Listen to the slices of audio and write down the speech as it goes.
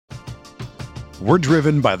We're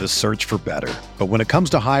driven by the search for better. But when it comes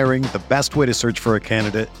to hiring, the best way to search for a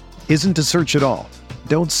candidate isn't to search at all.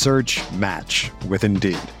 Don't search, match with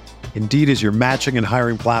Indeed. Indeed is your matching and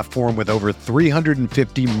hiring platform with over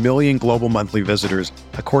 350 million global monthly visitors,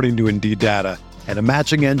 according to Indeed data, and a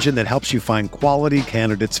matching engine that helps you find quality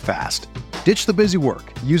candidates fast. Ditch the busy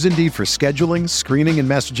work. Use Indeed for scheduling, screening, and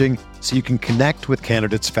messaging so you can connect with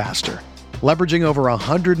candidates faster. Leveraging over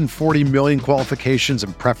 140 million qualifications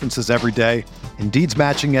and preferences every day, Indeed's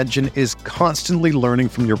matching engine is constantly learning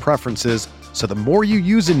from your preferences, so the more you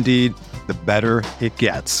use Indeed, the better it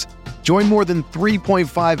gets. Join more than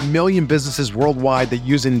 3.5 million businesses worldwide that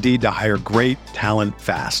use Indeed to hire great talent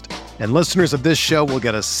fast. And listeners of this show will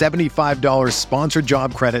get a $75 sponsored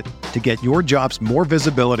job credit to get your jobs more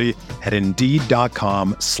visibility at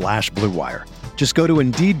Indeed.com/Blue Wire. Just go to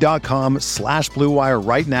Indeed.com/Blue Wire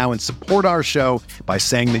right now and support our show by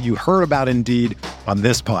saying that you heard about Indeed on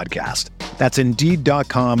this podcast. That's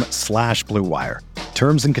Indeed.com/Blue Wire.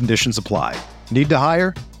 Terms and conditions apply. Need to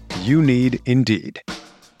hire? You need Indeed.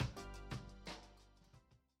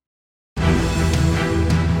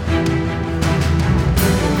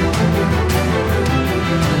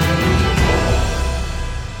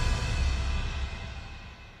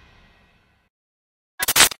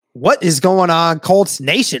 What is going on, Colts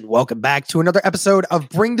Nation? Welcome back to another episode of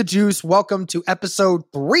Bring the Juice. Welcome to episode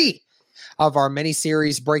 3 of our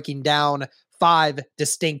mini-series breaking down 5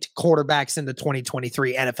 distinct quarterbacks in the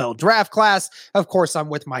 2023 NFL draft class. Of course, I'm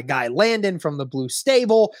with my guy Landon from the Blue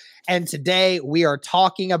Stable, and today we are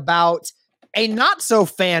talking about a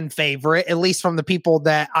not-so-fan favorite, at least from the people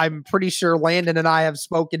that I'm pretty sure Landon and I have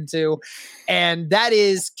spoken to, and that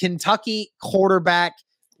is Kentucky quarterback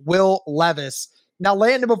Will Levis. Now,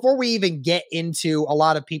 Landon, before we even get into a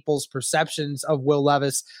lot of people's perceptions of Will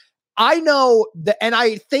Levis, I know that, and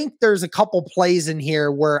I think there's a couple plays in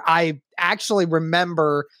here where I actually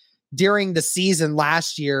remember during the season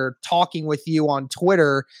last year talking with you on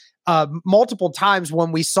Twitter multiple times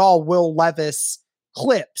when we saw Will Levis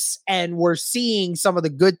clips and we're seeing some of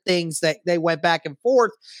the good things that they went back and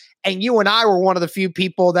forth. And you and I were one of the few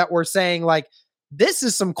people that were saying, like, this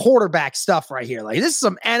is some quarterback stuff right here. Like, this is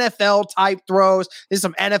some NFL type throws. This is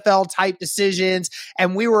some NFL type decisions.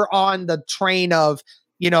 And we were on the train of,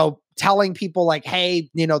 telling people like, hey,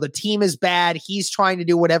 the team is bad. He's trying to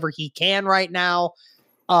do whatever he can right now.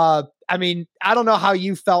 I don't know how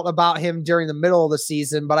you felt about him during the middle of the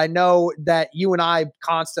season, but I know that you and I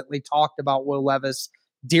constantly talked about Will Levis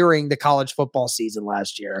during the college football season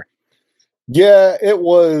last year. Yeah, it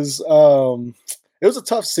was a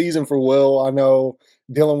tough season for Will. I know,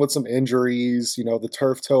 dealing with some injuries, the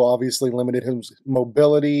turf toe obviously limited his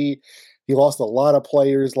mobility. He lost a lot of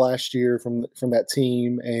players last year from that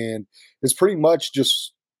team, and it's pretty much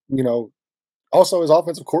just, also his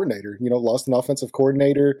offensive coordinator, lost an offensive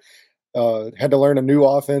coordinator, had to learn a new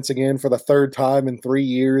offense again for the third time in 3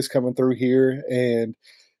 years coming through here, and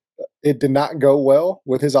it did not go well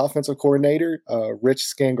with his offensive coordinator. Rich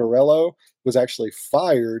Scangarello was actually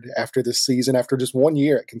fired after this season. After just 1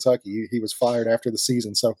 year at Kentucky, he was fired after the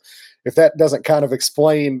season. So if that doesn't kind of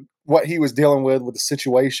explain what he was dealing with the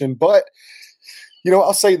situation, but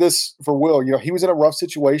I'll say this for Will, he was in a rough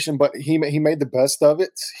situation, but he made the best of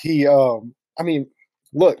it.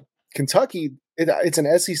 Look, Kentucky, it's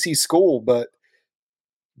an SEC school, but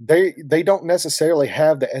they don't necessarily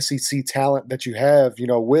have the SEC talent that you have,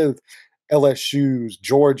 with LSU's,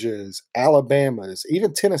 Georgia's, Alabama's,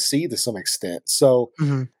 even Tennessee to some extent. So,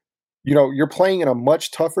 you're playing in a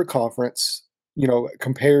much tougher conference,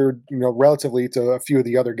 compared, relatively to a few of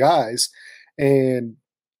the other guys. And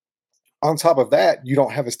on top of that, you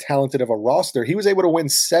don't have as talented of a roster. He was able to win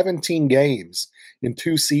 17 games in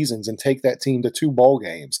 2 seasons and take that team to 2 bowl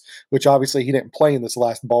games, which obviously he didn't play in this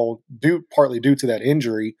last bowl, partly due to that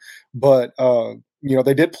injury. But,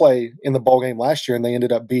 they did play in the bowl game last year, and they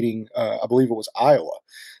ended up beating, I believe it was Iowa.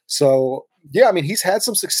 So, yeah, he's had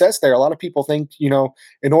some success there. A lot of people think,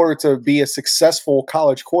 in order to be a successful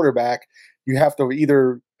college quarterback, you have to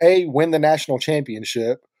either A, win the national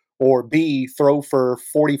championship, or B, throw for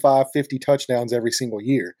 45, 50 touchdowns every single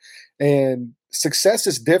year. And success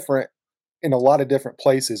is different in a lot of different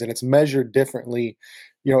places, and it's measured differently,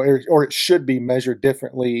 or it should be measured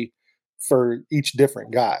differently for each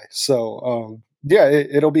different guy. So,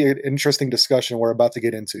 it'll be an interesting discussion we're about to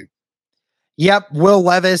get into. Yep. Will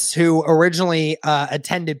Levis, who originally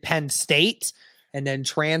attended Penn State and then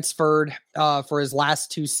transferred for his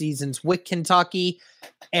last 2 seasons with Kentucky.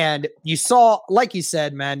 And you saw, like you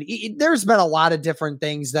said, man, there's been a lot of different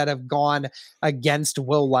things that have gone against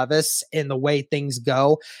Will Levis in the way things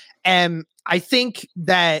go. And I think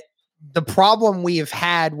that the problem we have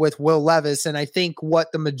had with Will Levis, and I think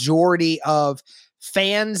what the majority of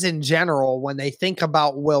fans in general, when they think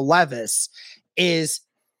about Will Levis, is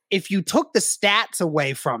if you took the stats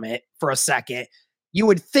away from it for a second, you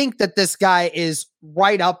would think that this guy is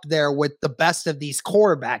right up there with the best of these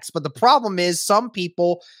quarterbacks. But the problem is some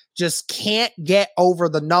people just can't get over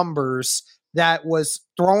the numbers that was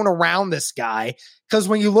thrown around this guy. Because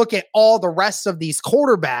when you look at all the rest of these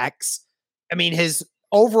quarterbacks, I mean, his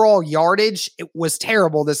overall yardage, it was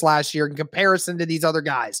terrible this last year in comparison to these other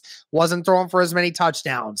guys. Wasn't throwing for as many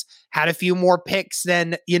touchdowns, had a few more picks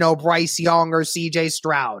than, Bryce Young or CJ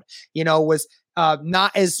Stroud, was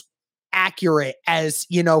not as accurate as,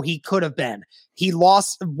 he could have been. He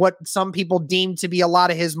lost what some people deem to be a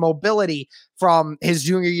lot of his mobility from his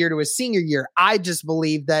junior year to his senior year. I just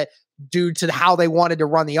believe that due to how they wanted to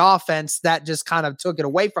run the offense, that just kind of took it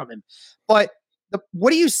away from him. But what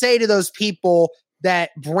do you say to those people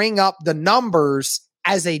that bring up the numbers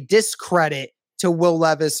as a discredit to Will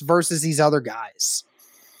Levis versus these other guys?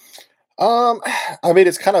 I mean,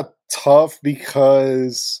 it's kind of tough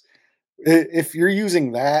because if you're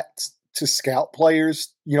using that to scout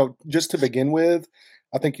players, just to begin with,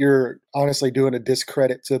 I think you're honestly doing a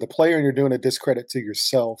discredit to the player and you're doing a discredit to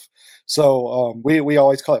yourself. So we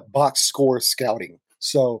always call it box score scouting.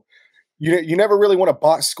 So you never really want to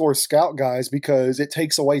box score scout guys because it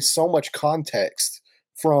takes away so much context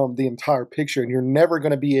from the entire picture, and you're never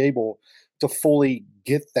going to be able to fully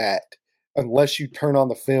get that unless you turn on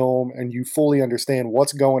the film and you fully understand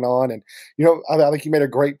what's going on. And, I think you made a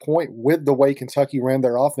great point with the way Kentucky ran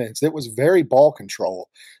their offense. It was very ball control.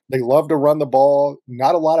 They love to run the ball,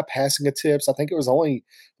 not a lot of passing attempts. I think it was only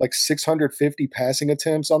like 650 passing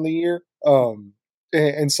attempts on the year.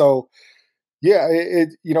 And so, yeah,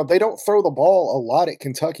 they don't throw the ball a lot at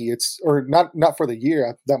Kentucky. Or not for the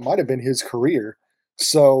year. That might have been his career.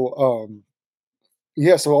 So,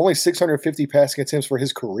 so only 650 passing attempts for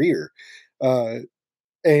his career. Or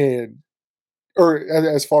as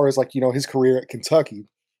far as his career at Kentucky.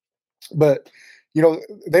 But,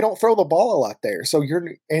 they don't throw the ball a lot there. So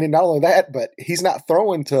and not only that, but he's not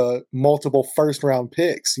throwing to multiple first round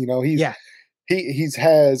picks. He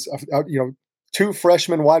has, two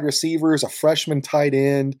freshman wide receivers, a freshman tight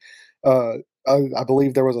end. I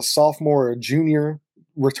believe there was a sophomore or a junior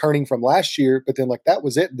returning from last year, but then that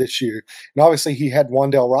was it this year. And obviously he had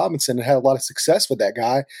Wan'Dale Robinson and had a lot of success with that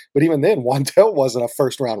guy. But even then, Wan'Dale wasn't a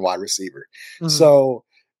first round wide receiver. Mm-hmm. So,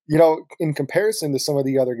 in comparison to some of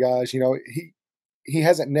the other guys, he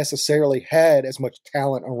hasn't necessarily had as much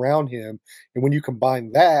talent around him. And when you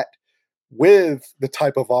combine that with the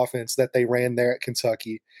type of offense that they ran there at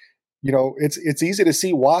Kentucky, it's easy to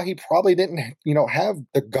see why he probably didn't, have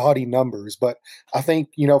the gaudy numbers. But I think,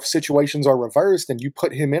 if situations are reversed and you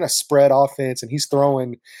put him in a spread offense and he's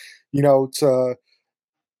throwing, to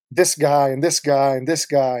this guy and this guy and this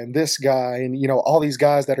guy and this guy and, all these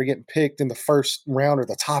guys that are getting picked in the first round or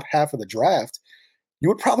the top half of the draft, you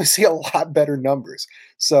would probably see a lot better numbers.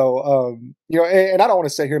 So, and I don't want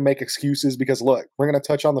to sit here and make excuses because, look, we're going to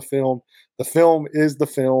touch on the film. The film is the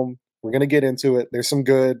film. We're going to get into it. There's some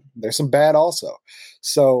good, there's some bad also.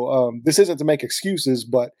 So this isn't to make excuses,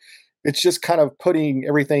 but it's just kind of putting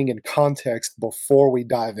everything in context before we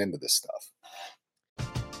dive into this stuff.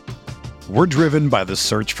 We're driven by the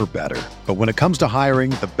search for better. But when it comes to hiring,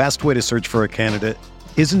 the best way to search for a candidate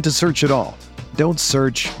isn't to search at all. Don't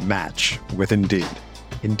search, match with Indeed.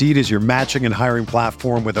 Indeed is your matching and hiring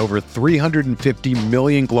platform with over 350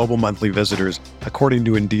 million global monthly visitors, according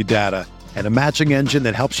to Indeed data, and a matching engine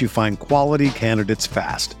that helps you find quality candidates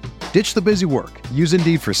fast. Ditch the busy work. Use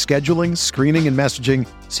Indeed for scheduling, screening, and messaging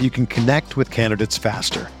so you can connect with candidates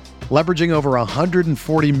faster. Leveraging over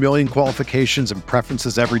 140 million qualifications and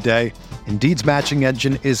preferences every day, Indeed's matching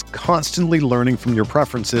engine is constantly learning from your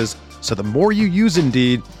preferences, so the more you use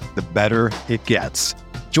Indeed, the better it gets.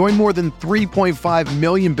 Join more than 3.5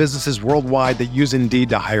 million businesses worldwide that use Indeed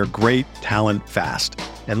to hire great talent fast.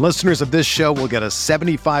 And listeners of this show will get a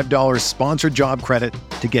 $75 sponsored job credit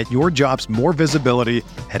to get your jobs more visibility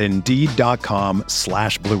at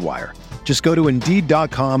Indeed.com/Blue Wire. Just go to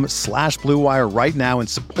Indeed.com/Blue Wire right now and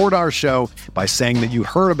support our show by saying that you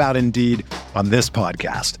heard about Indeed on this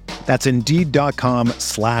podcast. That's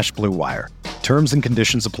Indeed.com/Blue Wire. Terms and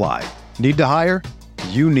conditions apply. Need to hire?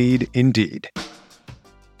 You need Indeed.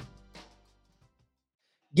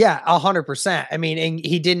 Yeah, 100%. I mean, and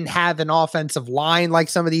he didn't have an offensive line like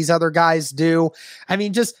some of these other guys do. I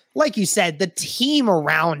mean, just like you said, the team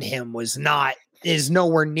around him was not is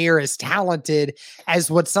nowhere near as talented as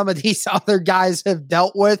what some of these other guys have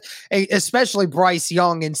dealt with, especially Bryce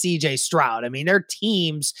Young and CJ Stroud. I mean, their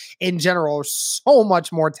teams in general are so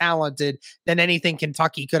much more talented than anything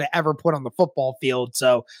Kentucky could have ever put on the football field.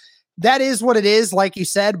 So that is what it is, like you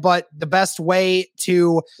said, but the best way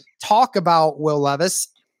to talk about Will Levis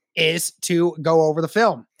is to go over the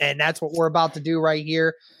film. And that's what we're about to do right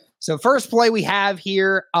here. So first play we have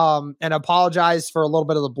here, and apologize for a little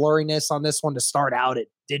bit of the blurriness on this one to start out. It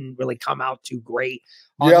didn't really come out too great.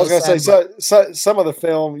 Yeah, I was going to say, so some of the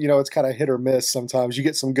film, it's kind of hit or miss sometimes. You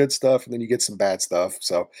get some good stuff, and then you get some bad stuff.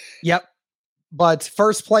 So, yep. But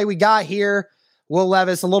first play we got here, Will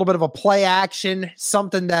Levis, a little bit of a play action,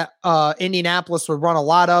 something that Indianapolis would run a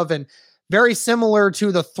lot of, and very similar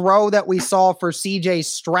to the throw that we saw for CJ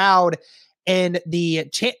Stroud in the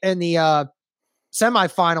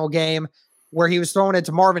semifinal game where he was throwing it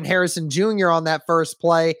to Marvin Harrison Jr. on that first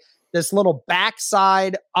play. This little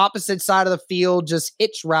backside, opposite side of the field, just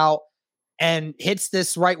hitch route and hits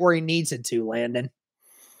this right where he needs it to, Landon.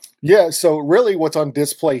 Yeah, so really what's on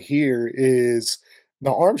display here is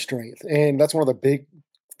the arm strength. And that's one of the big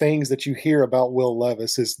things that you hear about Will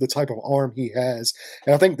Levis is the type of arm he has.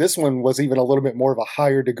 And I think this one was even a little bit more of a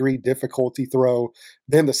higher degree difficulty throw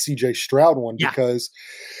than the CJ Stroud one, because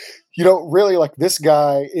really, like, this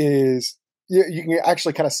guy is, you can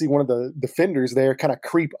actually kind of see one of the defenders there kind of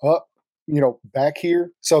creep up, back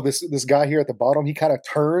here. So this guy here at the bottom, he kind of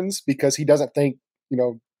turns because he doesn't think,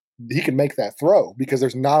 he can make that throw, because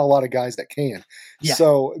there's not a lot of guys that can. Yeah.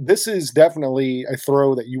 So this is definitely a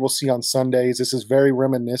throw that you will see on Sundays. This is very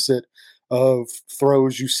reminiscent of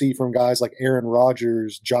throws you see from guys like Aaron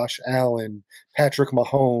Rodgers, Josh Allen, Patrick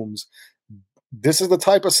Mahomes. This is the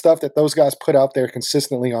type of stuff that those guys put out there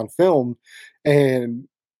consistently on film. And,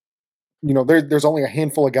 there's only a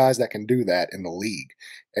handful of guys that can do that in the league.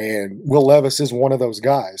 And Will Levis is one of those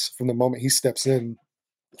guys. From the moment he steps in,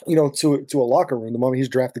 to a locker room, the moment he's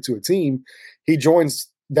drafted to a team, he joins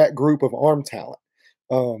that group of arm talent.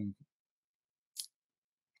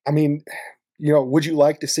 Would you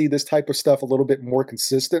like to see this type of stuff a little bit more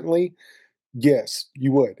consistently? Yes,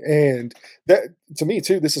 you would. And that, to me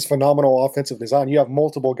too, this is phenomenal offensive design. You have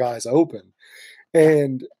multiple guys open.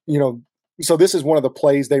 And, so this is one of the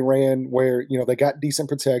plays they ran where, they got decent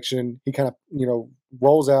protection. He kind of,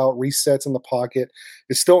 rolls out, resets in the pocket.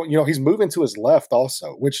 It's still, he's moving to his left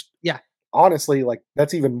also, which, honestly, like,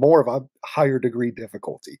 that's even more of a higher degree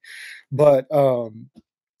difficulty. But,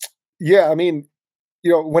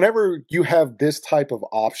 whenever you have this type of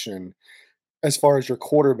option, as far as your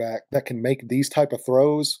quarterback that can make these type of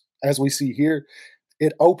throws, as we see here,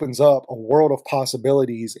 it opens up a world of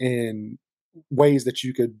possibilities in ways that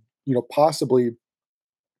you could, possibly,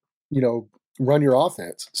 run your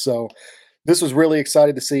offense. So this was really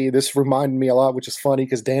excited to see. This reminded me a lot, which is funny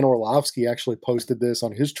because Dan Orlovsky actually posted this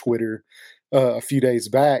on his Twitter a few days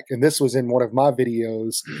back. And this was in one of my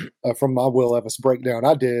videos from my Will Levis breakdown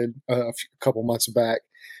I did a couple months back.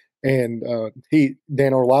 And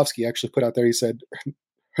Dan Orlovsky actually put out there, he said,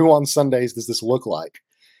 "Who on Sundays does this look like?"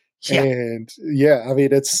 Yeah. And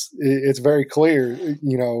it's very clear,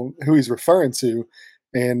 who he's referring to.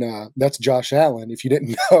 And that's Josh Allen, if you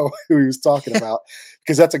didn't know who he was talking about,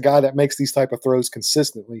 because that's a guy that makes these type of throws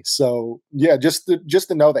consistently. So, yeah, just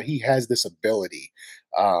to know that he has this ability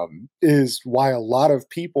is why a lot of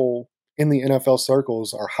people in the NFL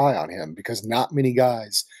circles are high on him, because not many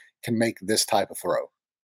guys can make this type of throw.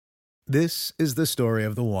 This is the story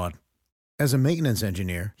of the one. As a maintenance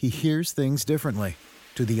engineer, he hears things differently.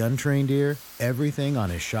 To the untrained ear, everything on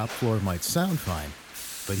his shop floor might sound fine,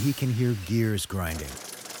 but he can hear gears grinding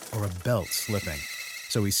or a belt slipping.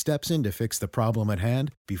 So he steps in to fix the problem at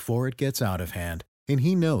hand before it gets out of hand. And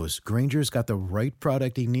he knows Grainger's got the right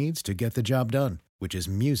product he needs to get the job done, which is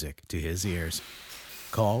music to his ears.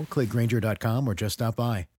 Call, click Grainger.com, or just stop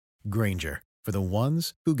by. Grainger, for the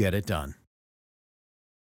ones who get it done.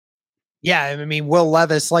 Yeah, I mean, Will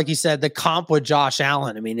Levis, like you said, the comp with Josh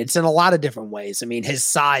Allen, I mean, it's in a lot of different ways. I mean, his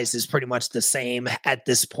size is pretty much the same at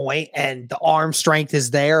this point, and the arm strength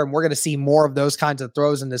is there, and we're going to see more of those kinds of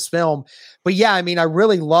throws in this film. But yeah, I mean, I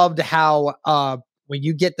really loved how when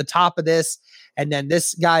you get the top of this, and then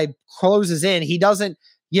this guy closes in, he doesn't,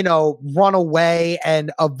 run away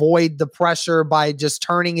and avoid the pressure by just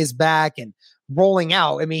turning his back and rolling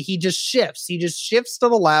out. I mean, he just shifts. He just shifts to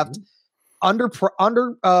the left under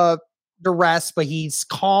duress, but he's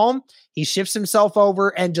calm. He shifts himself over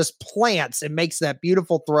and just plants and makes that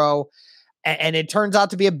beautiful throw. And it turns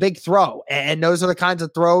out to be a big throw. And those are the kinds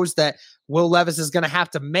of throws that Will Levis is going to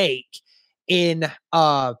have to make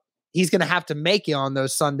he's going to have to make it on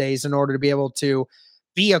those Sundays in order to be able to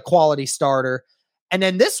be a quality starter. And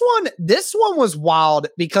then this one was wild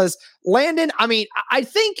because Landon, I mean, I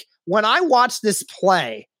think when I watched this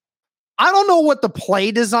play, I don't know what the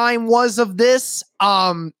play design was of this.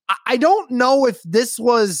 I don't know if this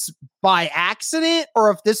was by accident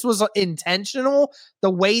or if this was intentional,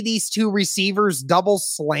 the way these two receivers double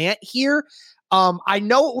slant here. I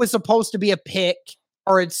know it was supposed to be a pick,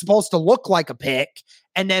 or it's supposed to look like a pick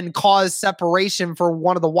and then cause separation for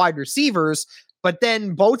one of the wide receivers. But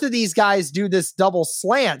then both of these guys do this double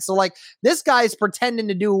slant. So like this guy's pretending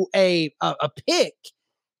to do a pick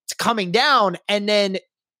coming down, and then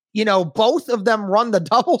both of them run the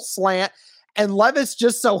double slant, and Levis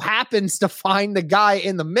just so happens to find the guy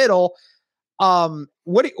in the middle.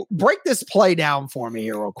 Break this play down for me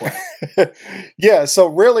here real quick. Yeah. So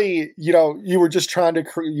really, you were just trying to,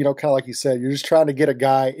 kind of like you said, you're just trying to get a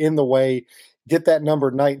guy in the way, get that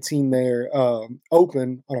number 19 there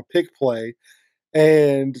open on a pick play,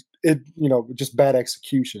 and it, just bad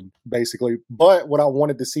execution basically. But what I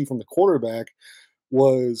wanted to see from the quarterback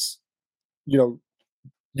was,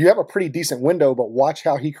 you have a pretty decent window, but watch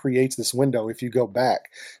how he creates this window if you go back.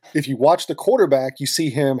 If you watch the quarterback, you see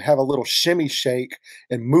him have a little shimmy shake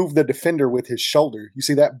and move the defender with his shoulder. You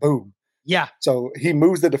see that? Boom. Yeah. So he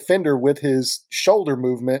moves the defender with his shoulder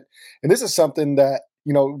movement. And this is something that,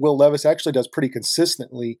 Will Levis actually does pretty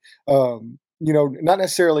consistently. Not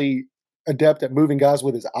necessarily adept at moving guys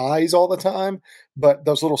with his eyes all the time, but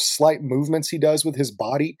those little slight movements he does with his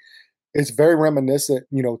body is very reminiscent,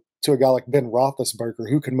 to a guy like Ben Roethlisberger,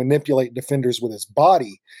 who can manipulate defenders with his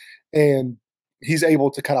body. And he's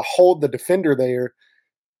able to kind of hold the defender there,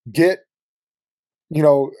 get,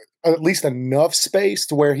 at least enough space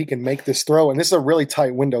to where he can make this throw. And this is a really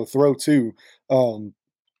tight window throw too,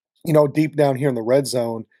 deep down here in the red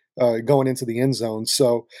zone, going into the end zone.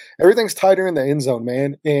 So everything's tighter in the end zone,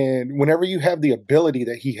 man. And whenever you have the ability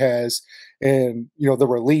that he has, and the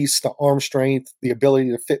release, the arm strength, the ability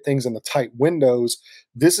to fit things in the tight windows,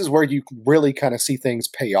 this is where you really kind of see things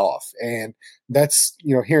pay off. And that's,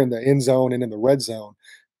 here in the end zone and in the red zone,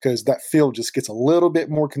 because that field just gets a little bit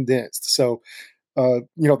more condensed. So,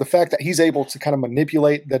 the fact that he's able to kind of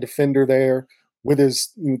manipulate the defender there with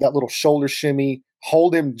his, that little shoulder shimmy,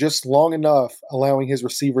 hold him just long enough, allowing his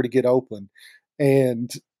receiver to get open, and,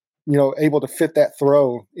 able to fit that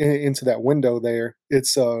throw into that window there.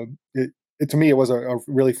 To me, it was a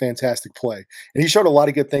really fantastic play. And he showed a lot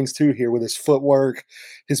of good things too here with his footwork.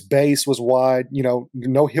 His base was wide,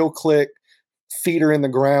 no heel click, feeder in the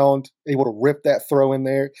ground, able to rip that throw in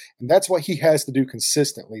there. And that's what he has to do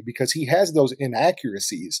consistently, because he has those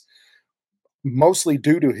inaccuracies mostly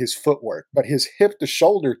due to his footwork. But his hip to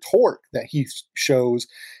shoulder torque that he shows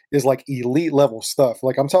is like elite level stuff.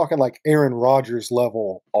 Like I'm talking like Aaron Rodgers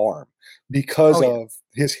level arm because of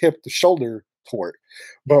his hip to shoulder torque.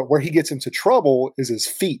 But where he gets into trouble is his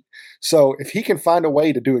feet. So if he can find a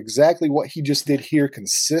way to do exactly what he just did here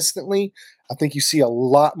consistently, I think you see a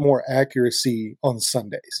lot more accuracy on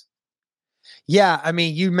Sundays. Yeah, I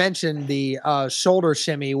mean, you mentioned the shoulder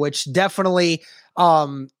shimmy, which definitely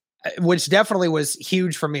was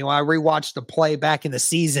huge for me when I rewatched the play back in the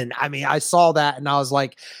season. I mean, I saw that and I was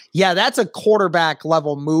like, yeah, that's a quarterback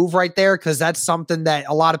level move right there, because that's something that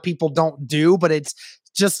a lot of people don't do, but it's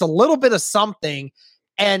just a little bit of something.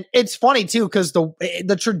 And it's funny too, because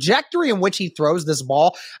the trajectory in which he throws this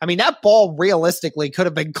ball, I mean, that ball realistically could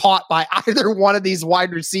have been caught by either one of these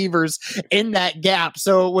wide receivers in that gap.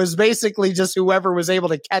 So it was basically just whoever was able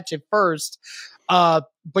to catch it first. But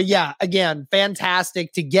yeah, again,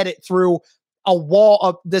 fantastic to get it through a wall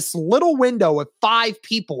of this little window with 5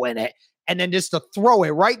 people in it, and then just to throw it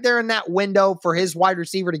right there in that window for his wide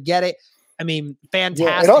receiver to get it. I mean, fantastic.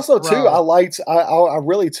 Yeah, and also too, I liked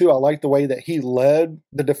the way that he led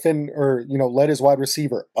the defender, or led his wide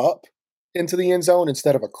receiver up into the end zone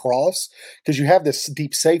instead of across, because you have this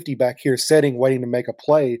deep safety back here sitting, waiting to make a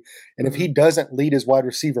play. And if he doesn't lead his wide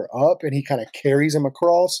receiver up and he kind of carries him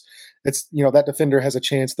across, it's, that defender has a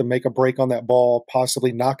chance to make a break on that ball,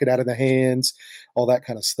 possibly knock it out of the hands, all that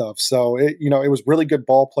kind of stuff. So it was really good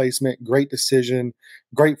ball placement, great decision,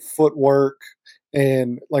 great footwork.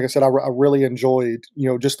 And like I said, I really enjoyed,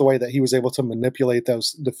 just the way that he was able to manipulate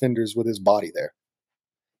those defenders with his body there.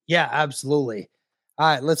 Yeah, absolutely. All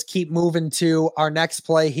right, let's keep moving to our next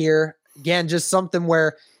play here. Again, just something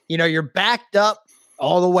where, you're backed up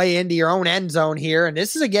all the way into your own end zone here. And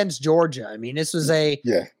this is against Georgia. I mean, this was a,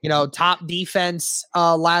 top defense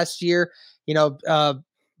last year. They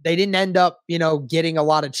didn't end up, getting a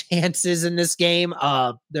lot of chances in this game.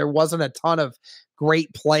 There wasn't a ton of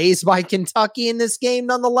great plays by Kentucky in this game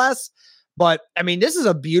nonetheless. But I mean, this is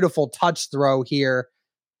a beautiful touch throw here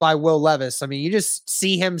by Will Levis. I mean, you just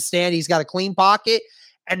see him stand. He's got a clean pocket,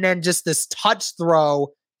 and then just this touch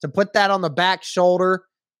throw to put that on the back shoulder,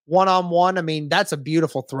 one-on-one. I mean, that's a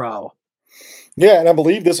beautiful throw. Yeah, and I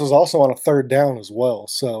believe this was also on a third down as well.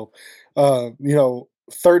 So,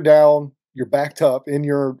 third down, you're backed up in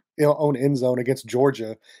your own end zone against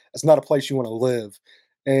Georgia. It's not a place you want to live.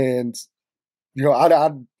 And,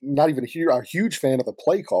 I'm not even a huge fan of the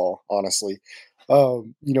play call, honestly.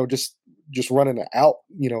 Just running it out,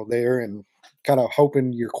 there and kind of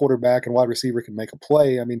hoping your quarterback and wide receiver can make a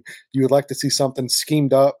play. I mean, you would like to see something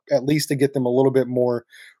schemed up, at least to get them a little bit more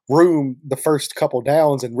room the first couple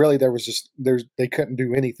downs. And really, they couldn't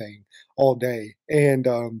do anything all day. And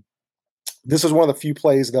this is one of the few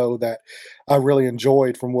plays, though, that I really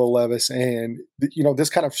enjoyed from Will Levis. And, this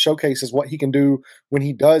kind of showcases what he can do when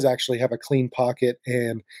he does actually have a clean pocket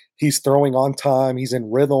and he's throwing on time, he's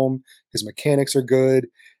in rhythm, his mechanics are good.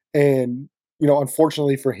 And,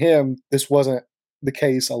 unfortunately for him, this wasn't the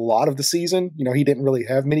case a lot of the season. He didn't really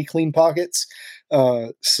have many clean pockets.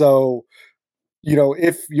 So,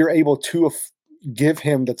 if you're able to give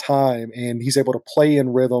him the time and he's able to play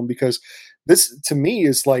in rhythm, because this, to me,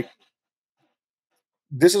 is like,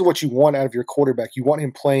 this is what you want out of your quarterback. You want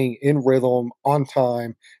him playing in rhythm, on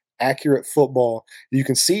time, accurate football. You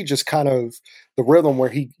can see just kind of the rhythm where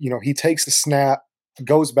he takes the snap,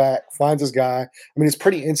 goes back, finds his guy. I mean, it's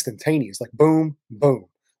pretty instantaneous, like boom, boom.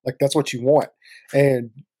 Like that's what you want. And,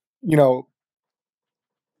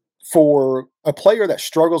 for a player that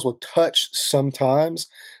struggles with touch sometimes,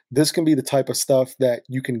 this can be the type of stuff that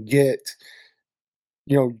you can get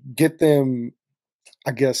them,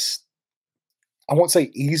 I guess, I won't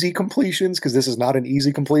say easy completions because this is not an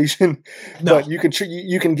easy completion, No. but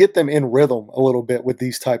you can get them in rhythm a little bit with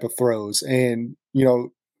these type of throws. And,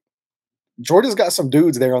 Georgia's got some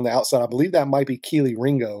dudes there on the outside. I believe that might be Keely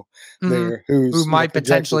Ringo there, who might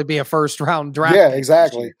potentially be a first round draft. Yeah,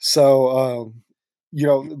 exactly. So,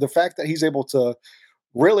 the fact that he's able to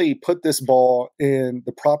really put this ball in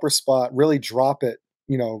the proper spot, really drop it,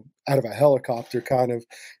 out of a helicopter kind of,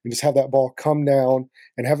 and just have that ball come down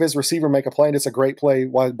and have his receiver make a play. And it's a great play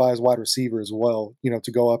by his wide receiver as well,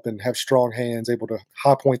 to go up and have strong hands, able to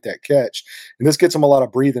high point that catch. And this gets them a lot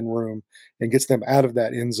of breathing room and gets them out of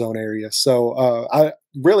that end zone area. So I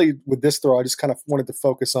really, with this throw, I just kind of wanted to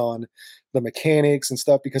focus on the mechanics and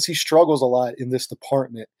stuff because he struggles a lot in this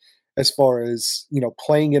department as far as,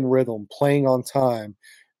 playing in rhythm, playing on time,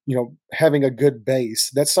 having a good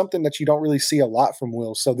base. That's something that you don't really see a lot from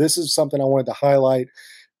Will. So this is something I wanted to highlight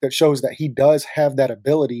that shows that he does have that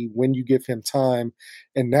ability when you give him time.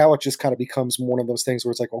 And now it just kind of becomes one of those things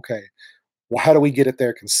where it's like, okay, well, how do we get it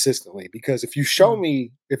there consistently? Because if you show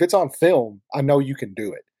me, if it's on film, I know you can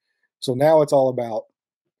do it. So now it's all about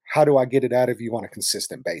how do I get it out of you on a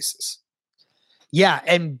consistent basis? Yeah,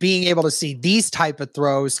 and being able to see these type of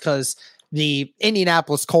throws because the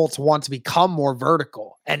Indianapolis Colts want to become more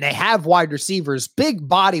vertical, and they have wide receivers, big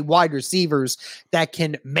body wide receivers that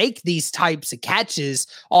can make these types of catches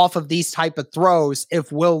off of these type of throws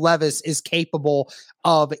if Will Levis is capable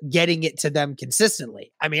of getting it to them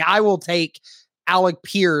consistently. I mean, I will take Alec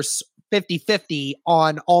Pierce 50-50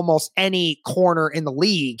 on almost any corner in the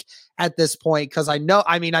league at this point because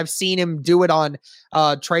I've seen him do it on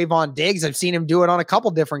Trayvon Diggs. I've seen him do it on a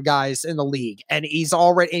couple different guys in the league, and he's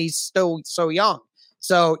still so young.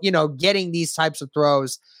 So, getting these types of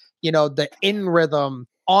throws, the in rhythm,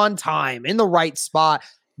 on time, in the right spot,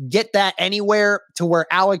 get that anywhere to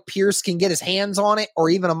where Alec Pierce can get his hands on it or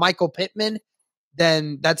even a Michael Pittman,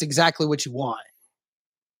 then that's exactly what you want.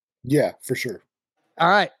 Yeah, for sure. All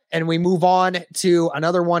right. And we move on to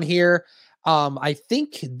another one here. I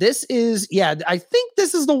think this is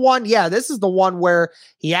the one. Yeah, this is the one where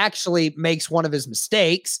he actually makes one of his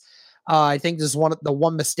mistakes. I think this is the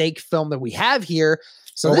one mistake film that we have here.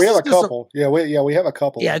 So we have a couple. We have a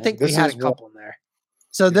couple. Yeah, I think we had a couple in there.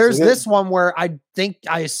 So there's this one where I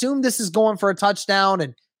assume this is going for a touchdown,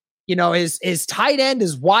 and his tight end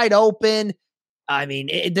is wide open. I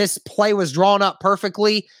mean, this play was drawn up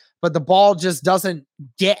perfectly, but the ball just doesn't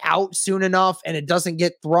get out soon enough, and it doesn't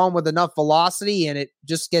get thrown with enough velocity, and it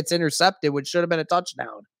just gets intercepted, which should have been a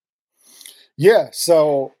touchdown. Yeah,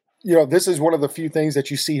 so, this is one of the few things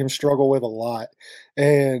that you see him struggle with a lot.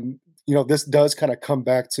 And, this does kind of come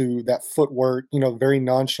back to that footwork, very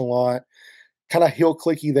nonchalant, kind of heel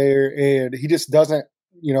clicky there, and he just doesn't,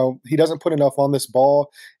 he doesn't put enough on this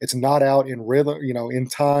ball. It's not out in rhythm, in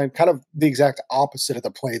time, kind of the exact opposite of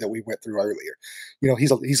the play that we went through earlier.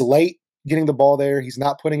 He's late getting the ball there. He's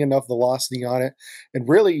not putting enough velocity on it. And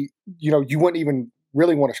really, you wouldn't even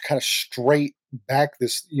really want to kind of straight back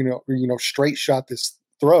this, straight shot this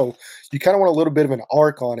throw, you kind of want a little bit of an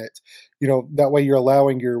arc on it. That way you're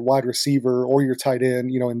allowing your wide receiver or your tight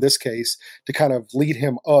end, in this case, to kind of lead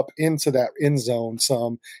him up into that end zone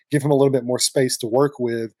some, give him a little bit more space to work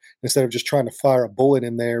with instead of just trying to fire a bullet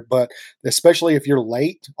in there. But especially if you're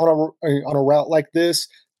late on a route like this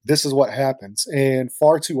is what happens. And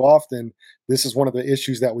far too often, this is one of the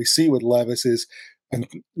issues that we see with Levis is,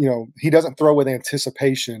 he doesn't throw with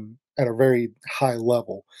anticipation at a very high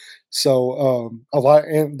level. So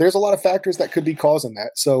there's a lot of factors that could be causing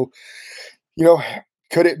that. So,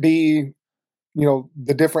 could it be,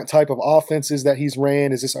 the different type of offenses that he's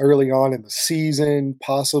ran? Is this early on in the season?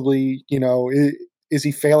 Possibly, is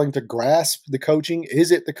he failing to grasp the coaching? Is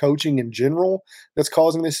it the coaching in general that's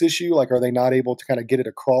causing this issue? Like, are they not able to kind of get it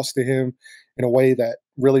across to him in a way that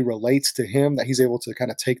really relates to him, that he's able to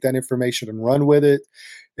kind of take that information and run with it?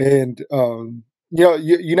 And,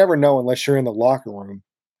 you never know unless you're in the locker room.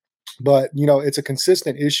 But, it's a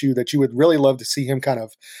consistent issue that you would really love to see him kind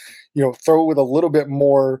of, throw with a little bit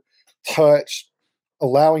more touch,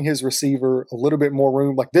 allowing his receiver a little bit more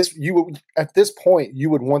room. Like this, at this point, you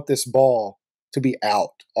would want this ball to be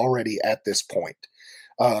out already at this point.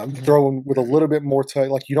 Throwing with a little bit more touch.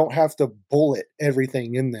 Like, you don't have to bullet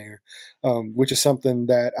everything in there, which is something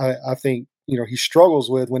that I think, he struggles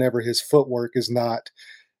with whenever his footwork is not,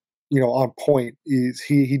 on point.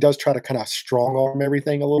 He does try to kind of strong arm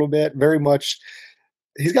everything a little bit. Very much,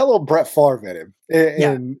 he's got a little Brett Favre in him,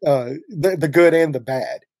 and the good and the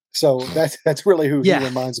bad. So that's really who he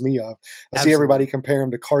reminds me of. I see everybody compare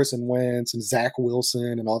him to Carson Wentz and Zach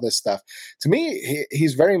Wilson and all this stuff. To me,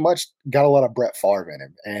 he's very much got a lot of Brett Favre in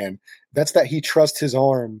him, and that's that he trusts his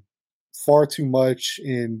arm far too much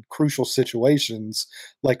in crucial situations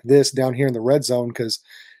like this down here in the red zone. Because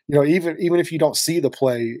even if you don't see the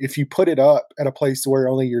play, if you put it up at a place to where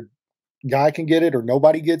only your guy can get it or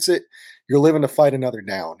nobody gets it, you're living to fight another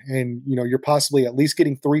down. And, you're possibly at least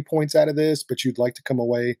getting 3 points out of this, but you'd like to come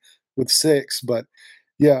away with 6. But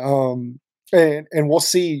and we'll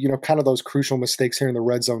see, kind of those crucial mistakes here in the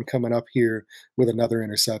red zone coming up here with another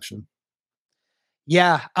interception.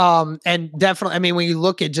 Yeah. And definitely, I mean, when you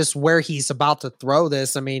look at just where he's about to throw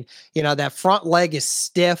this, I mean, that front leg is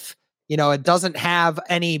stiff. It doesn't have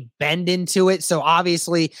any bend into it. So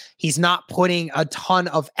obviously he's not putting a ton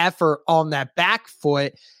of effort on that back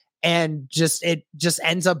foot, and it just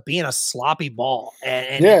ends up being a sloppy ball.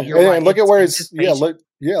 And right, look at where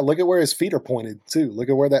look at where his feet are pointed too. Look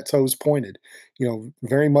at where that toe's pointed,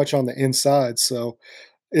 very much on the inside. So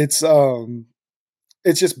it's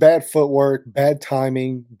just bad footwork, bad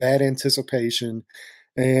timing, bad anticipation,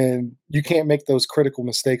 and you can't make those critical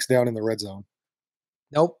mistakes down in the red zone.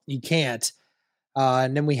 Nope, you can't.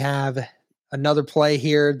 And then we have another play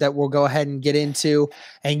here that we'll go ahead and get into.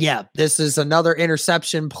 And this is another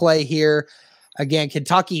interception play here. Again,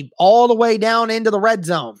 Kentucky all the way down into the red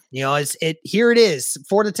zone. Here it is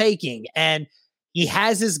for the taking. And he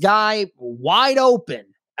has his guy wide open.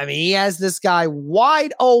 I mean, he has this guy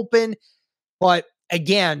wide open, but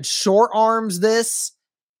again, short arms this,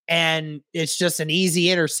 and it's just an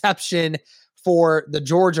easy interception for the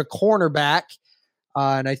Georgia cornerback.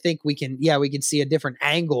 And I think we can see a different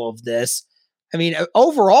angle of this. I mean,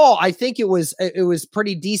 overall, I think it was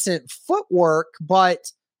pretty decent footwork,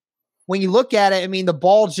 but when you look at it, I mean, the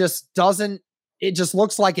ball just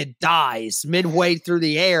looks like it dies midway through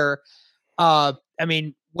the air. I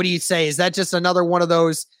mean, what do you say? Is that just another one of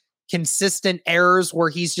those consistent errors where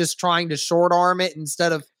he's just trying to short arm it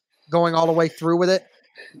instead of going all the way through with it?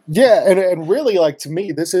 Yeah, and really, like, to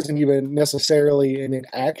me, this isn't even necessarily an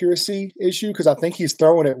inaccuracy issue, because I think he's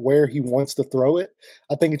throwing it where he wants to throw it.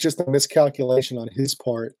 I think it's just a miscalculation on his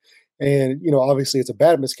part. And, obviously it's a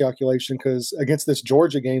bad miscalculation, because against this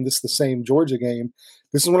Georgia game, this is the same Georgia game,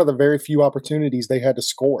 this is one of the very few opportunities they had to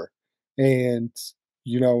score. And,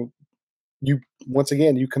 once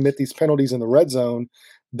again, you commit these penalties in the red zone.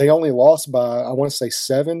 They only lost by, I want to say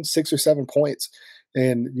 6 or 7 points.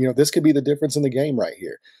 And, this could be the difference in the game right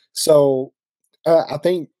here. So I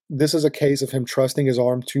think this is a case of him trusting his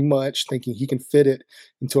arm too much, thinking he can fit it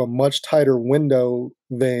into a much tighter window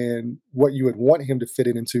than what you would want him to fit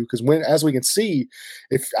it into. Because as we can see,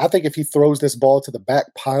 I think if he throws this ball to the back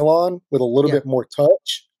pylon with a little bit more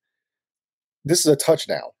touch, this is a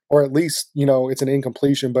touchdown. Or at least, it's an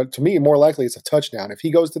incompletion. But to me, more likely it's a touchdown. If he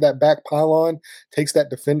goes to that back pylon, takes that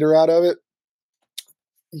defender out of it,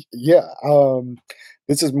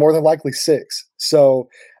 this is more than likely 6. So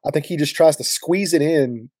I think he just tries to squeeze it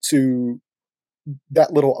in to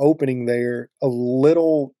that little opening there a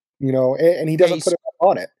little, and he doesn't put it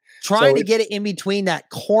on it. Trying to get it in between that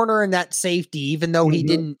corner and that safety, even though he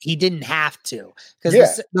didn't have to,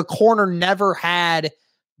 because the corner never had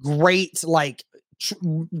great, like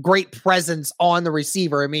great presence on the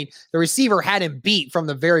receiver. I mean, the receiver had him beat from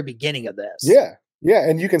the very beginning of this. Yeah. Yeah.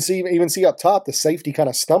 And you can even see up top, the safety kind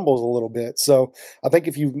of stumbles a little bit. So I think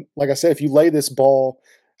if you, like I said, if you lay this ball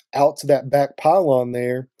out to that back pylon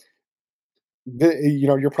there,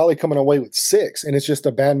 you're probably coming away with 6, and it's just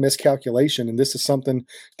a bad miscalculation. And this is something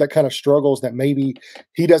that kind of struggles, that maybe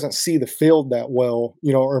he doesn't see the field that well,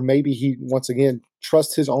 or maybe he, once again,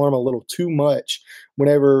 trusts his arm a little too much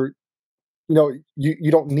whenever,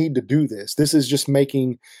 you don't need to do this. This is just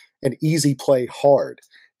making an easy play hard.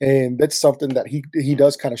 And that's something that he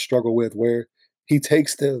does kind of struggle with, where he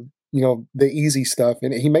takes the easy stuff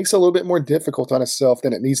and he makes it a little bit more difficult on himself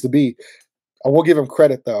than it needs to be. I will give him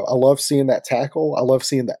credit, though. I love seeing that tackle. I love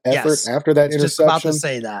seeing the effort after that interception. Just about to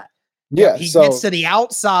say that. Yeah, he gets to the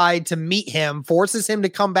outside to meet him, forces him to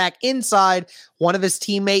come back inside. One of his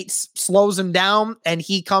teammates slows him down, and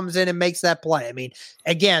he comes in and makes that play. I mean,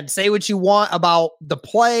 again, say what you want about the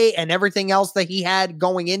play and everything else that he had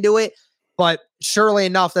going into it, but surely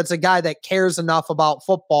enough, that's a guy that cares enough about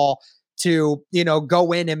football to,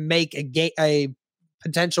 go in and make a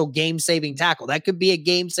potential game-saving tackle. That could be a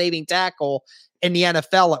game-saving tackle in the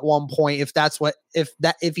NFL at one point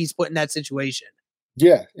if he's put in that situation.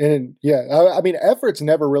 Yeah, and I mean, effort's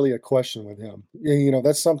never really a question with him.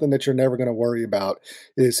 That's something that you're never going to worry about,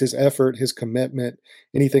 is his effort, his commitment,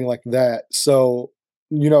 anything like that. So,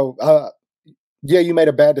 yeah, you made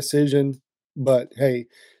a bad decision, but hey,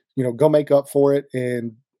 go make up for it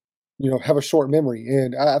and, have a short memory.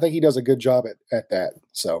 And I think he does a good job at that.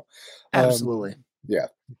 So, absolutely. Yeah.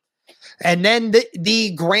 And then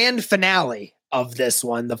the grand finale of this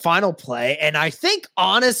one, the final play. And I think,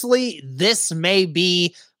 honestly, this may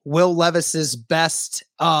be Will Levis's best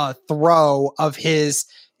throw of his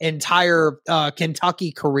entire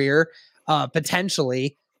Kentucky career,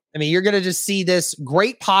 potentially. I mean, you're going to just see this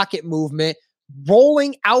great pocket movement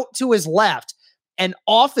rolling out to his left and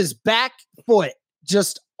off his back foot,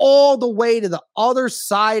 just all the way to the other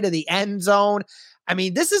side of the end zone. I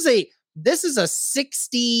mean, this is a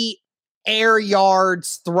 60 air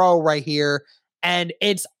yards throw right here, and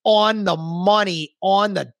it's on the money,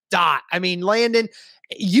 on the dot. I mean, Landon,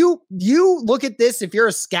 you look at this, if you're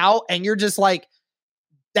a scout, and you're just like,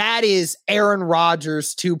 that is Aaron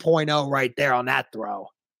Rodgers 2.0 right there on that throw.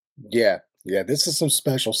 Yeah, this is some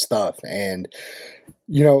special stuff. And,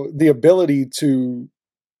 the ability to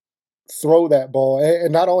throw that ball,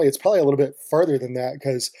 and not only, it's probably a little bit further than that,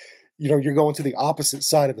 because you're going to the opposite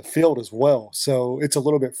side of the field as well. So it's a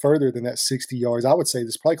little bit further than that 60 yards. I would say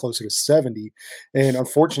this is probably closer to 70. And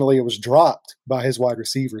unfortunately, it was dropped by his wide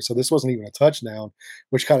receiver. So this wasn't even a touchdown,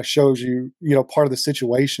 which kind of shows you, part of the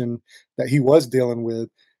situation that he was dealing with.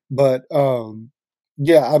 But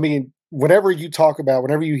I mean, whenever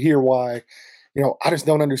you hear why, I just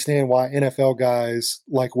don't understand why NFL guys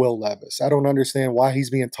like Will Levis. I don't understand why he's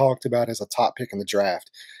being talked about as a top pick in the draft.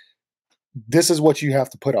 This is what you have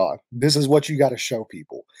to put on. This is what you got to show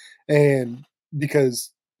people. And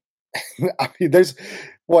because I mean, there's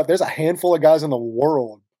a handful of guys in the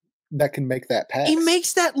world that can make that pass. He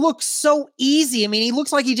makes that look so easy. I mean, he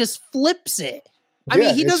looks like he just flips it. I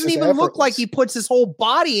mean, he doesn't even look like he puts his whole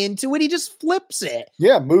body into it. He just flips it.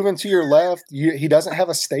 Yeah, moving to your left. He doesn't have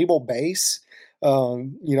a stable base.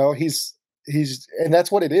 He's and that's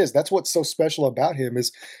what it is. That's what's so special about him,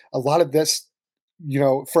 is a lot of this,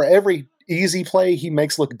 for every easy play he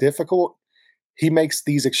makes look difficult, he makes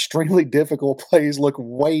these extremely difficult plays look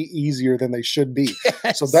way easier than they should be.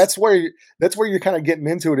 Yes. So that's where you're kind of getting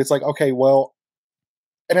into it. It's like, okay, well,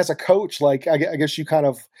 and as a coach, like, I guess you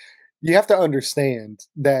have to understand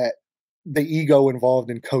that the ego involved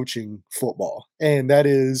in coaching football, and that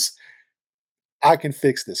is, I can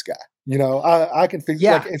fix this guy. I can fix.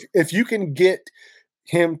 Yeah. Like, if you can get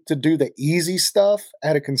him to do the easy stuff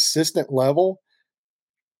at a consistent level,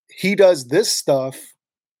 he does this stuff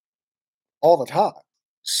all the time.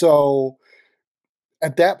 So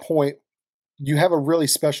at that point, you have a really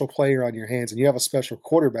special player on your hands, and you have a special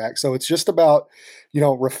quarterback. So it's just about,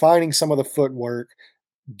 refining some of the footwork,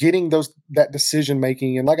 getting that decision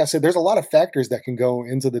making. And like I said, there's a lot of factors that can go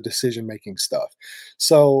into the decision making stuff.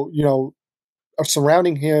 So,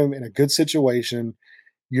 surrounding him in a good situation,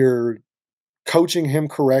 you're coaching him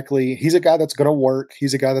correctly. He's a guy that's going to work.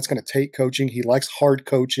 He's a guy that's going to take coaching. He likes hard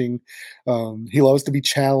coaching. He loves to be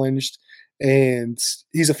challenged, and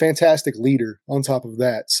he's a fantastic leader on top of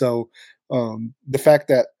that. So the fact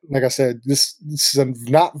that, like I said, this is a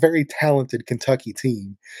not very talented Kentucky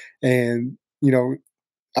team. And,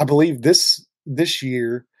 I believe this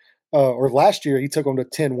year, or last year, he took them to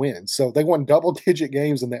 10 wins. So they won double-digit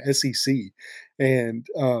games in the SEC. And,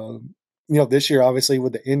 this year, obviously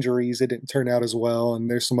with the injuries, it didn't turn out as well. And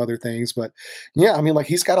there's some other things, but yeah, I mean, like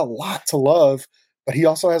he's got a lot to love, but he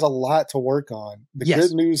also has a lot to work on. The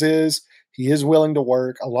good news is he is willing to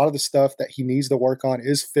work. A lot of the stuff that he needs to work on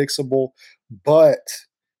is fixable, but,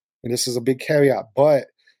 and this is a big caveat, but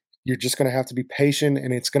you're just going to have to be patient,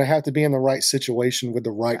 and it's going to have to be in the right situation with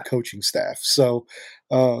the right coaching staff. So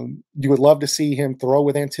you would love to see him throw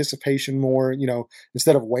with anticipation more,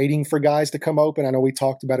 instead of waiting for guys to come open. I know we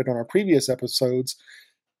talked about it on our previous episodes.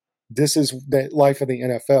 This is the life of the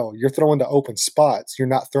NFL. You're throwing to open spots. You're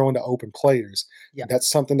not throwing to open players. Yeah. That's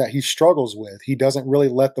something that he struggles with. He doesn't really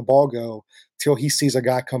let the ball go till he sees a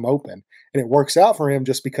guy come open. And it works out for him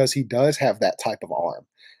just because he does have that type of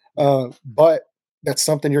arm. But that's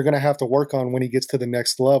something you're going to have to work on when he gets to the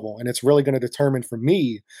next level. And it's really going to determine for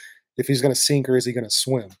me if he's going to sink or is he going to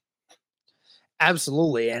swim.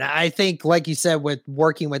 Absolutely. And I think, like you said, with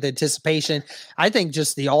working with anticipation, I think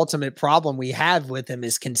just the ultimate problem we have with him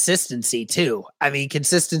is consistency too. I mean,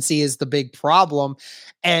 consistency is the big problem.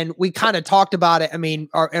 And we kind of talked about it. I mean,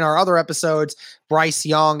 in our other episodes, Bryce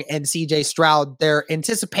Young and CJ Stroud, their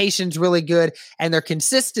anticipation's really good, and their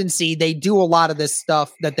consistency, they do a lot of this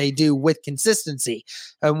stuff that they do with consistency.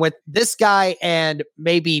 And with this guy and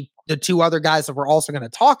maybe the two other guys that we're also going to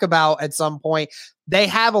talk about at some point, they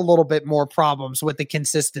have a little bit more problems with the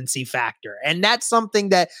consistency factor. And that's something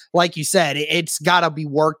that, like you said, it's got to be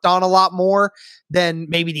worked on a lot more than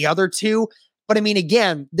maybe the other two. But I mean,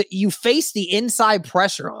 again, you face the inside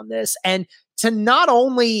pressure on this, and to not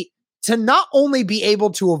only be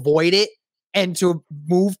able to avoid it and to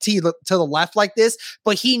move to the left like this,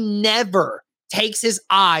 but he never takes his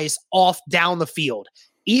eyes off down the field.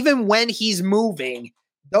 Even when he's moving,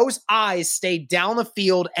 those eyes stay down the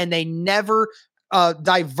field and they never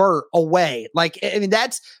divert away. Like, I mean,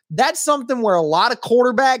 that's something where a lot of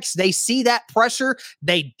quarterbacks, they see that pressure,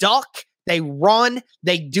 they duck, they run,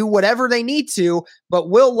 they do whatever they need to. But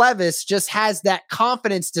Will Levis just has that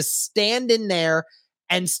confidence to stand in there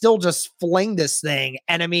and still just fling this thing.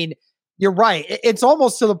 And I mean, you're right. It's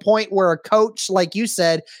almost to the point where a coach, like you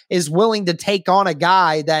said, is willing to take on a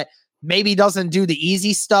guy that maybe doesn't do the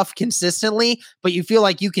easy stuff consistently, but you feel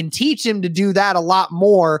like you can teach him to do that a lot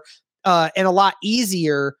more and a lot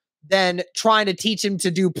easier than trying to teach him to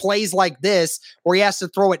do plays like this, where he has to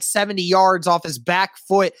throw it 70 yards off his back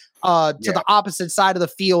foot to the opposite side of the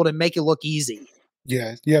field and make it look easy.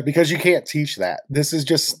 Yeah, because you can't teach that. This is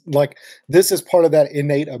just like, this is part of that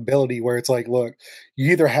innate ability where it's like, look,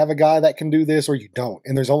 you either have a guy that can do this or you don't.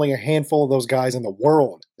 And there's only a handful of those guys in the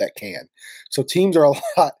world that can. So teams are a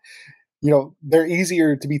lot, they're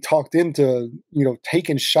easier to be talked into,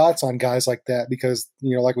 taking shots on guys like that because,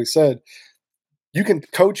 like we said, you can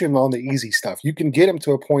coach him on the easy stuff. You can get him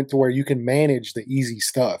to a point to where you can manage the easy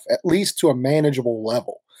stuff, at least to a manageable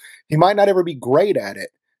level. He might not ever be great at it,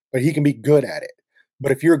 but he can be good at it.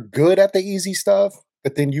 But if you're good at the easy stuff,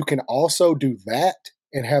 but then you can also do that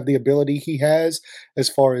and have the ability he has as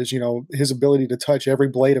far as, his ability to touch every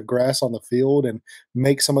blade of grass on the field and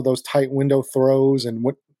make some of those tight window throws. And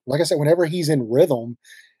like I said, whenever he's in rhythm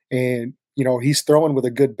and, he's throwing with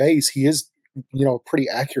a good base, he is, a pretty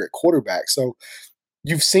accurate quarterback. So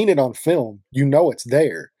you've seen it on film, it's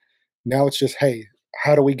there. Now it's just, hey,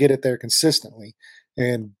 how do we get it there consistently?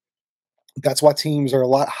 And that's why teams are a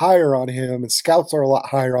lot higher on him and scouts are a lot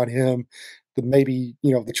higher on him than maybe,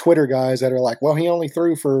 the Twitter guys that are like, well, he only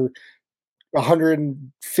threw for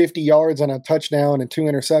 150 yards on a touchdown and 2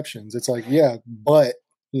 interceptions. It's like, yeah, but,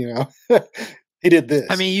 he did this.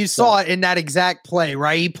 I mean, you saw it in that exact play,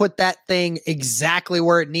 right? He put that thing exactly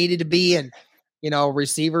where it needed to be. And,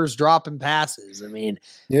 receivers dropping passes. I mean,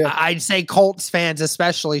 I'd say Colts fans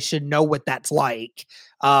especially should know what that's like.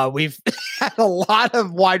 We've had a lot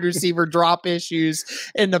of wide receiver drop issues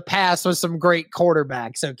in the past with some great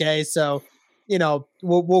quarterbacks. Okay. So,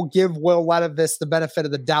 we'll give Will Levis the benefit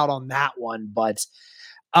of the doubt on that one, but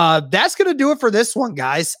that's going to do it for this one,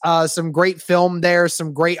 guys. Some great film there,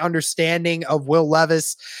 some great understanding of Will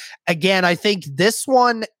Levis. Again, I think this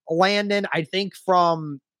one, Landon, I think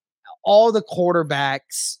from all the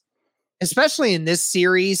quarterbacks, especially in this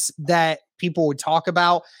series that people would talk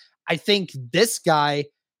about, I think this guy,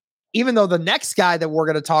 even though the next guy that we're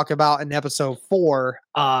going to talk about in episode 4,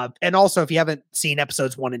 and also if you haven't seen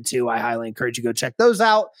episodes 1 and 2, I highly encourage you to go check those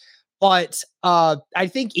out. But I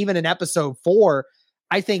think even in episode 4,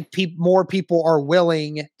 I think more people are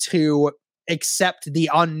willing to accept the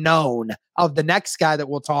unknown of the next guy that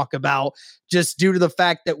we'll talk about, just due to the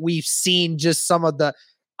fact that we've seen just some of the,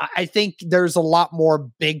 I think there's a lot more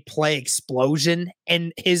big play explosion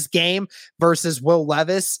in his game versus Will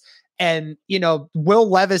Levis. And, Will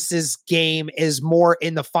Levis's game is more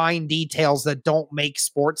in the fine details that don't make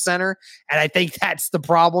Sports Center. And I think that's the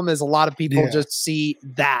problem, is a lot of people just see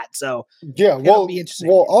that. So yeah, it'll be interesting.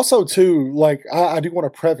 Well, also too, like I do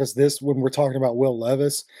want to preface this when we're talking about Will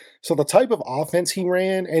Levis. So the type of offense he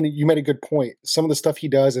ran, and you made a good point. Some of the stuff he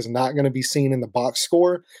does is not going to be seen in the box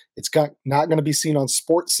score. It's not going to be seen on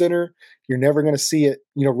Sports Center. You're never going to see it,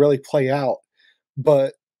 really play out.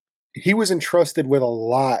 But he was entrusted with a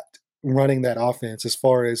lot running that offense, as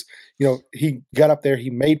far as, he got up there, he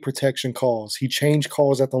made protection calls, he changed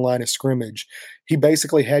calls at the line of scrimmage. He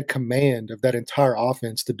basically had command of that entire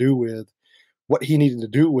offense to do with what he needed to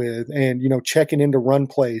do with, and, checking into run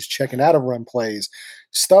plays, checking out of run plays,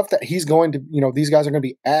 stuff that he's going to, these guys are going to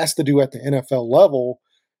be asked to do at the NFL level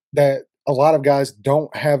that a lot of guys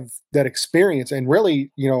don't have that experience. And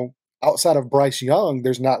really, outside of Bryce Young,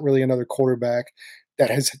 there's not really another quarterback that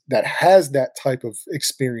has that type of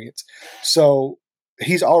experience. So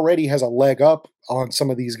he's already has a leg up on some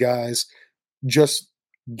of these guys just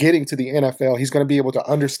getting to the NFL. He's going to be able to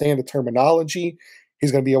understand the terminology.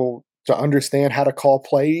 He's going to be able to understand how to call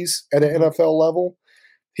plays at an NFL level.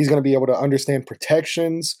 He's going to be able to understand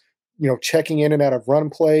protections, checking in and out of run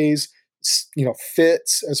plays,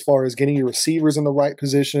 fits as far as getting your receivers in the right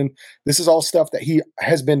position. This is all stuff that he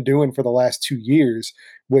has been doing for the last 2 years,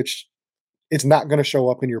 which it's not going to show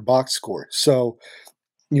up in your box score. So,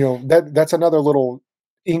 that's another little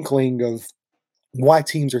inkling of why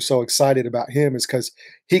teams are so excited about him, is because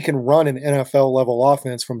he can run an NFL level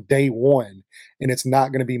offense from day one, and it's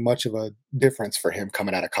not going to be much of a difference for him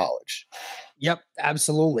coming out of college. Yep,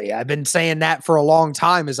 absolutely. I've been saying that for a long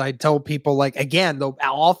time, as I told people, like, again, the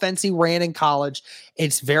offense he ran in college,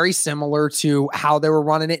 it's very similar to how they were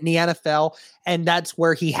running it in the NFL. And that's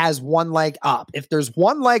where he has one leg up. If there's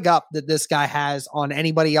one leg up that this guy has on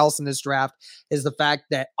anybody else in this draft, is the fact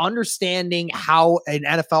that understanding how an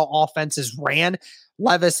NFL offense is ran.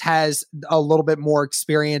 Levis has a little bit more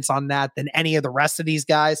experience on that than any of the rest of these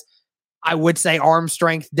guys. I would say arm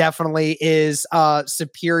strength definitely is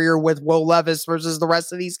superior with Will Levis versus the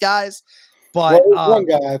rest of these guys. But one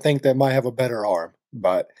guy I think that might have a better arm,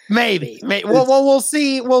 but maybe. Well, we'll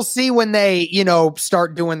see. We'll see when they,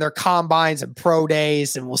 start doing their combines and pro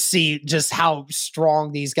days, and we'll see just how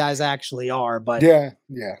strong these guys actually are. But yeah.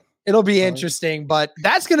 It'll be interesting, but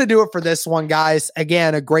that's going to do it for this one, guys.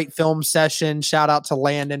 Again, a great film session. Shout out to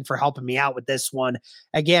Landon for helping me out with this one.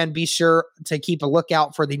 Again, be sure to keep a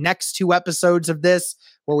lookout for the next 2 episodes of this,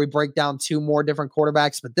 where we break down 2 more different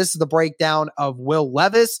quarterbacks. But this is the breakdown of Will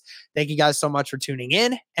Levis. Thank you guys so much for tuning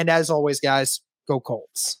in. And as always, guys, go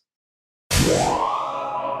Colts.